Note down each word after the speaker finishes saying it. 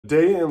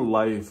Day in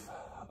life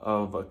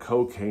of a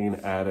cocaine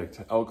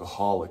addict,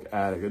 alcoholic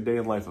addict, a day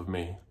in life of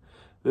me.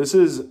 This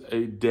is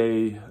a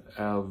day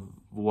of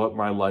what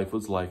my life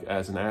was like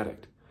as an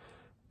addict.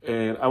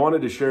 And I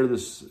wanted to share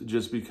this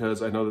just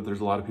because I know that there's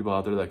a lot of people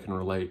out there that can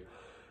relate.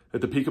 At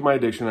the peak of my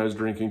addiction, I was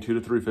drinking 2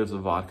 to 3/5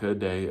 of vodka a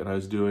day, and I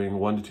was doing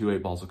 1 to 2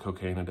 8-balls of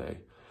cocaine a day.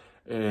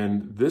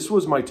 And this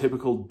was my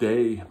typical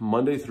day,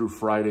 Monday through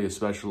Friday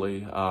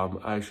especially.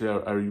 I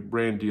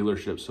ran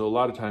dealerships, so a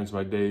lot of times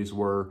my days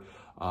were,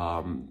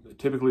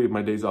 typically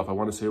my days off, I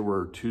want to say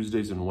were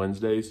Tuesdays and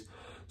Wednesdays.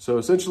 So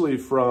essentially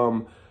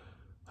from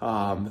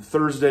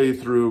Thursday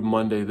through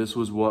Monday, this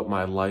was what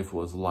my life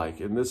was like.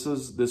 And this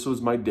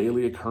was my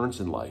daily occurrence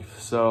in life.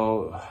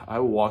 So I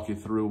will walk you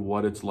through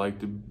what it's like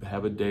to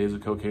have a day as a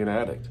cocaine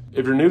addict.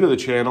 If you're new to the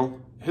channel,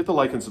 hit the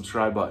like and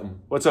subscribe button.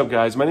 What's up,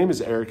 guys? My name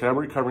is Eric, and I'm a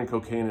recovering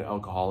cocaine and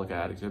alcoholic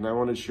addict. And I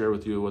want to share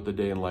with you what the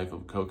day in life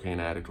of a cocaine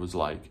addict was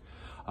like.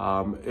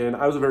 And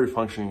I was a very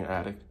functioning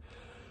addict.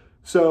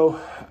 So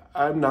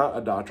I'm not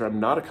a doctor, I'm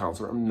not a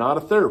counselor, I'm not a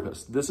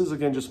therapist. This is,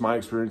 again, just my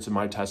experience and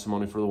my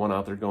testimony for the one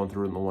out there going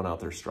through and the one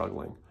out there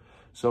struggling.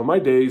 So my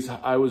days,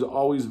 I was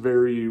always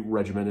very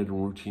regimented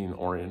and routine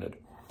oriented.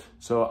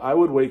 So I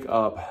would wake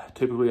up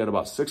typically at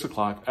about 6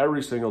 o'clock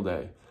every single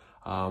day.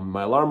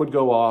 My alarm would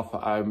go off.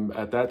 I'm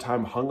at that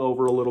time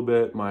hungover a little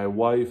bit. My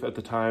wife at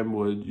the time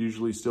would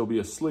usually still be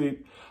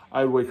asleep.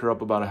 I'd wake her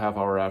up about a half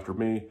hour after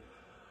me.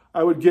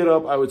 I would get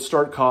up, I would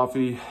start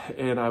coffee,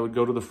 and I would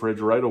go to the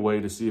fridge right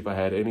away to see if I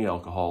had any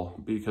alcohol,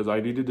 because I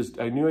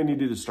knew I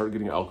needed to start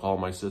getting alcohol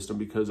in my system,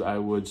 because I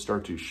would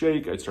start to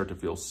shake, I'd start to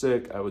feel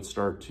sick, I would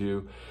start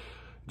to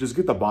just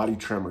get the body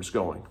tremors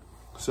going.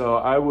 So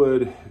I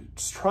would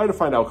try to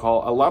find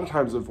alcohol. A lot of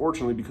times,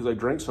 unfortunately, because I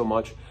drank so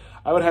much,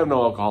 I would have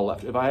no alcohol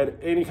left. If I had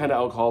any kind of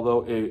alcohol,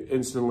 though, it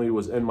instantly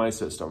was in my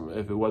system.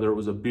 Whether it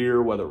was a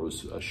beer, whether it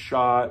was a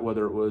shot,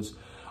 whether it was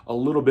a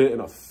little bit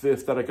in a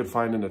fifth that I could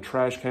find in a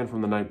trash can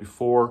from the night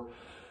before.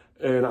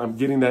 And I'm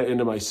getting that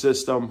into my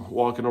system,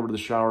 walking over to the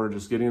shower,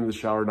 just getting into the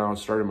shower now and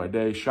starting my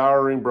day,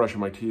 showering, brushing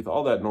my teeth,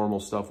 all that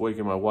normal stuff,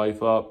 waking my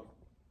wife up.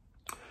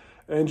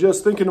 And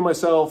just thinking to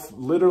myself,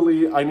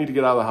 literally, I need to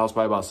get out of the house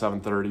by about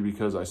 7:30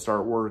 because I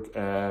start work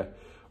at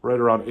right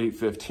around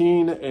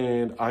 8:15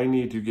 and I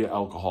need to get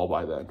alcohol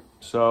by then.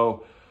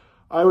 So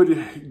I would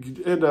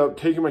end up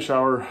taking my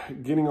shower,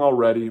 getting all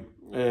ready,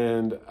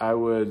 and I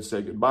would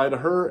say goodbye to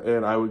her,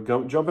 and I would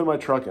jump in my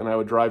truck, and I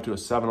would drive to a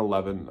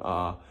 7-Eleven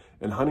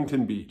in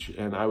Huntington Beach,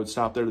 and I would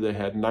stop there. They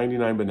had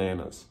 99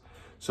 bananas.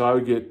 So I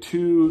would get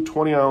 2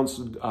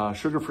 20-ounce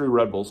sugar-free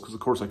Red Bulls, because of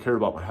course I cared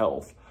about my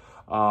health.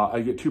 I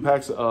get 2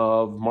 packs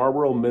of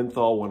Marlboro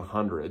Menthol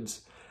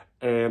 100s,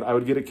 and I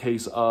would get a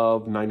case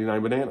of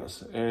 99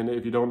 bananas. And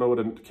if you don't know what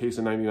a case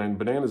of 99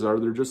 bananas are,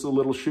 they're just the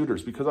little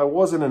shooters, because I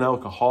wasn't an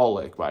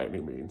alcoholic by any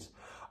means.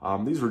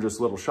 These were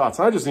just little shots.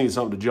 I just needed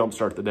something to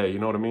jumpstart the day, you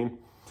know what I mean?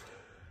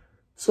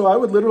 So I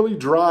would literally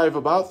drive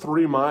about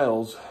 3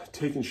 miles,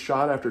 taking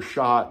shot after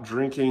shot,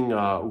 drinking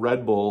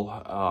Red Bull,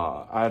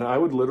 and I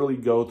would literally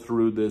go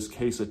through this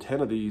case of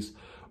 10 of these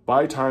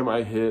by the time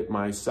I hit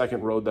my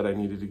second road that I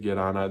needed to get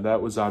on.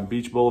 That was on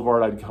Beach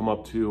Boulevard. I'd come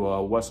up to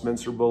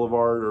Westminster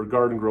Boulevard, or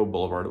Garden Grove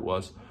Boulevard it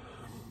was.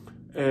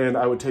 And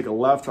I would take a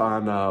left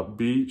on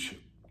Beach,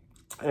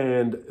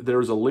 and there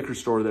was a liquor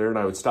store there, and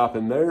I would stop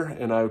in there,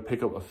 and I would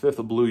pick up a 5th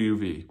of Blue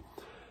UV.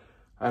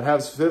 I'd have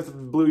a 5th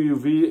of Blue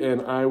UV,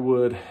 and I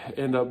would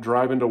end up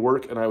driving to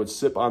work, and I would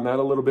sip on that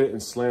a little bit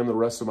and slam the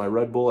rest of my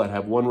Red Bull. I'd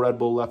have 1 Red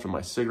Bull left in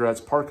my cigarettes,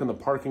 park in the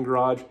parking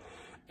garage,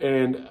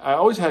 and I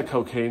always had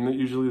cocaine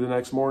usually the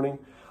next morning.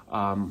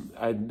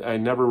 I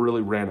never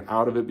really ran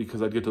out of it,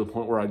 because I'd get to the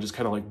point where I just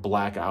kind of like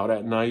black out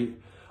at night.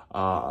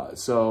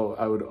 So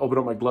I would open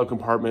up my glove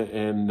compartment,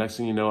 and next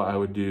thing you know, I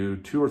would do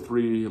 2 or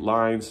 3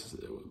 lines.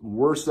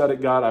 Worst that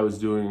it got, I was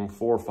doing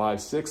 4,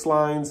 5, 6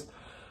 lines.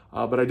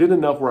 But I did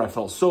enough where I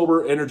felt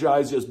sober,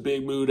 energized, just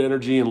big mood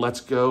energy, and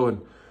let's go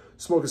and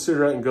smoke a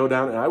cigarette and go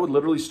down. And I would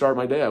literally start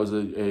my day. I was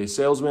a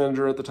sales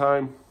manager at the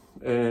time,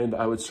 and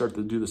I would start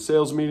to do the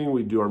sales meeting.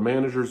 We'd do our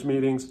managers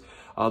meetings.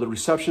 The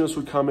receptionist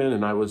would come in,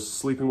 and I was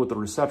sleeping with the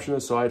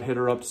receptionist, so I'd hit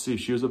her up to see if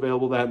she was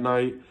available that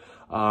night.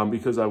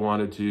 Because I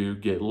wanted to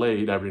get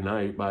laid every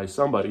night by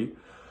somebody.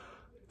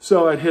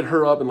 So I'd hit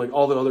her up, and like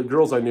all the other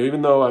girls I knew,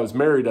 even though I was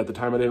married at the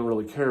time, I didn't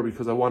really care,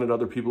 because I wanted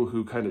other people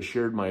who kind of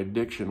shared my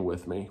addiction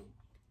with me.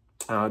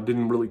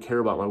 Didn't really care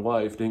about my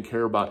wife, didn't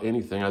care about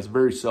anything. I was a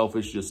very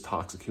selfish, just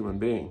toxic human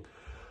being.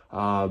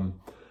 Now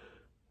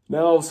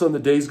all of a sudden the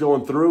day's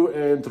going through,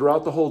 and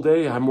throughout the whole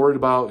day, I'm worried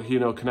about,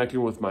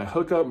 connecting with my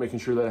hookup, making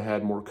sure that I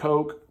had more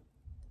Coke,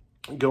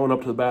 going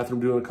up to the bathroom,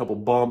 doing a couple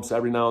bumps.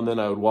 Every now and then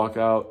I would walk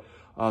out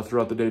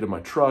throughout the day to my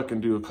truck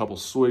and do a couple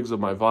swigs of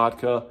my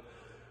vodka.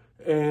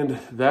 And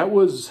that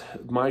was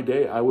my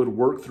day. I would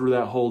work through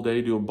that whole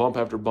day doing bump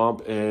after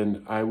bump,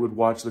 and I would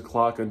watch the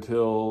clock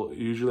until,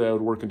 usually I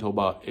would work until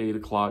about 8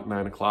 o'clock,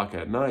 9 o'clock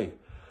at night.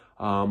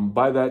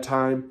 By that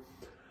time,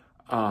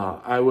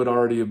 I would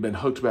already have been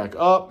hooked back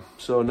up.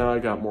 So now I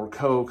got more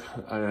Coke.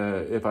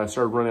 If I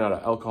started running out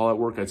of alcohol at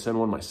work, I'd send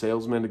one of my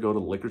salesmen to go to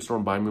the liquor store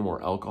and buy me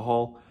more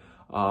alcohol.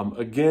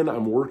 Again,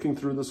 I'm working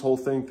through this whole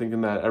thing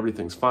thinking that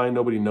everything's fine,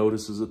 nobody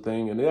notices a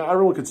thing. And yeah,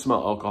 everyone could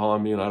smell alcohol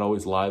on me, and I'd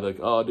always lie like,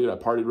 oh dude, I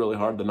partied really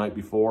hard the night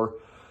before.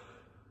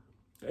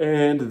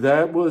 And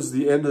that was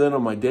the end then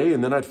of my day.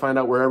 And then I'd find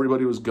out where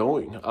everybody was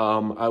going.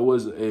 I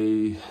was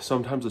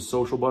sometimes a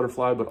social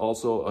butterfly, but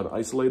also an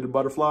isolated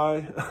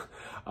butterfly.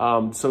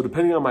 So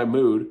depending on my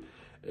mood,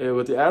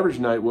 what the average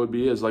night would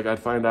be is like, I'd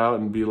find out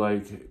and be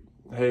like,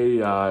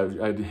 hey,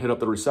 I'd hit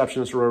up the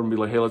receptionist or whatever and be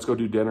like, hey, let's go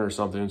do dinner or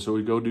something. And so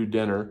we'd go do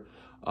dinner.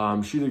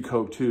 She did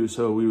coke too.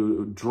 So we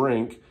would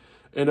drink,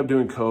 end up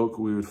doing coke.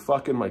 We would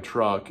fuck in my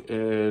truck,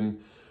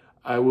 and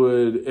I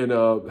would end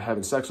up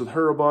having sex with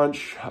her a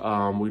bunch.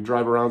 We'd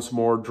drive around some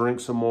more, drink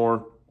some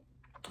more.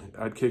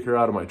 I'd kick her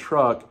out of my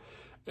truck,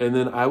 and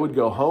then I would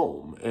go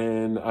home,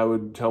 and I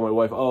would tell my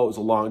wife, oh, it was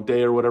a long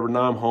day or whatever.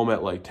 Now I'm home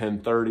at like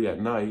 10:30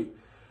 at night,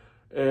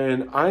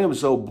 and I am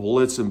so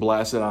blitzed and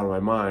blasted out of my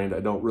mind,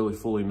 I don't really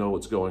fully know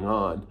what's going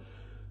on.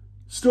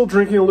 Still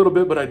drinking a little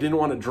bit, but I didn't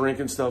want to drink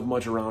and stuff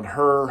much around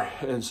her,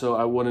 and so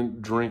I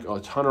wouldn't drink a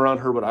ton around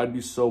her, but I'd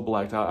be so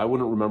blacked out, I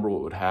wouldn't remember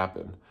what would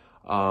happen.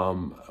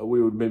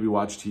 We would maybe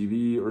watch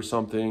TV or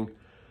something,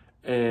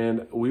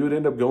 and we would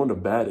end up going to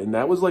bed. And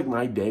that was like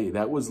my day.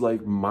 That was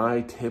like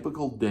my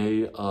typical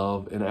day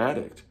of an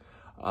addict.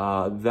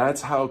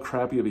 That's how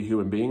crappy of a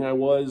human being I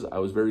was. I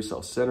was very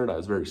self-centered. I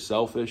was very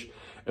selfish.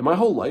 And my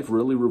whole life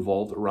really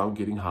revolved around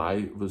getting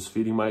high, was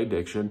feeding my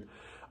addiction,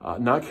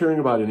 not caring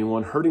about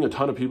anyone, hurting a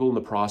ton of people in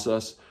the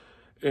process.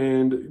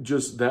 And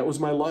just, that was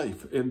my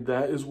life. And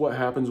that is what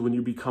happens when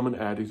you become an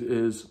addict,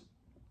 is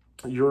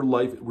your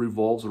life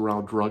revolves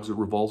around drugs. It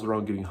revolves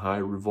around getting high.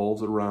 It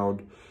revolves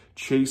around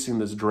chasing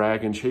this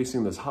dragon,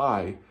 chasing this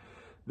high,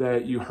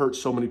 that you hurt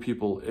so many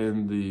people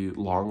in the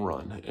long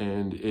run.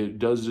 And it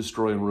does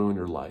destroy and ruin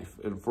your life.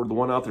 And for the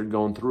one out there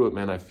going through it,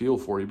 man, I feel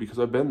for you, because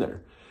I've been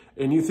there.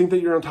 And you think that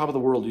you're on top of the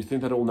world. You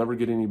think that it will never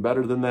get any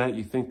better than that.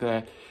 You think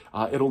that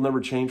it'll never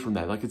change from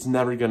that. Like, it's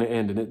never going to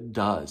end. And it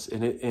does.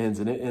 And it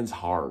ends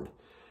hard.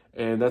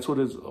 And that's what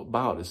it's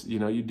about. Is, you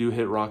know, you do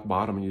hit rock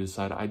bottom and you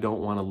decide, I don't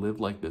want to live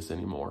like this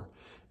anymore.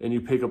 And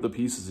you pick up the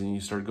pieces and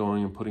you start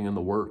going and putting in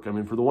the work. I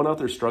mean, for the one out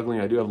there struggling,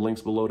 I do have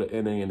links below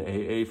to NA and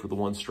AA for the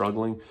one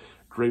struggling.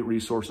 Great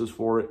resources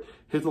for it.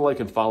 Hit the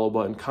like and follow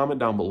button. Comment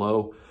down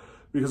below.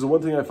 Because the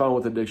one thing I found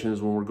with addiction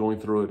is when we're going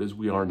through it is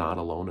we are not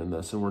alone in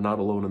this, and we're not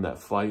alone in that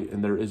fight.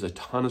 And there is a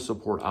ton of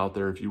support out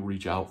there if you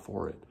reach out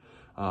for it.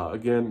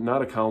 Again,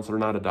 not a counselor,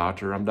 not a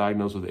doctor. I'm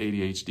diagnosed with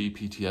ADHD,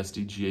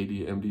 PTSD,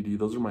 GAD, MDD.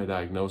 Those are my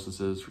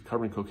diagnoses,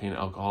 recovering cocaine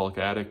alcoholic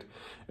addict.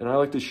 And I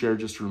like to share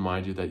just to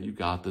remind you that you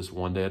got this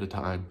one day at a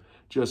time.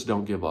 Just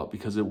don't give up,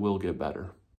 because it will get better.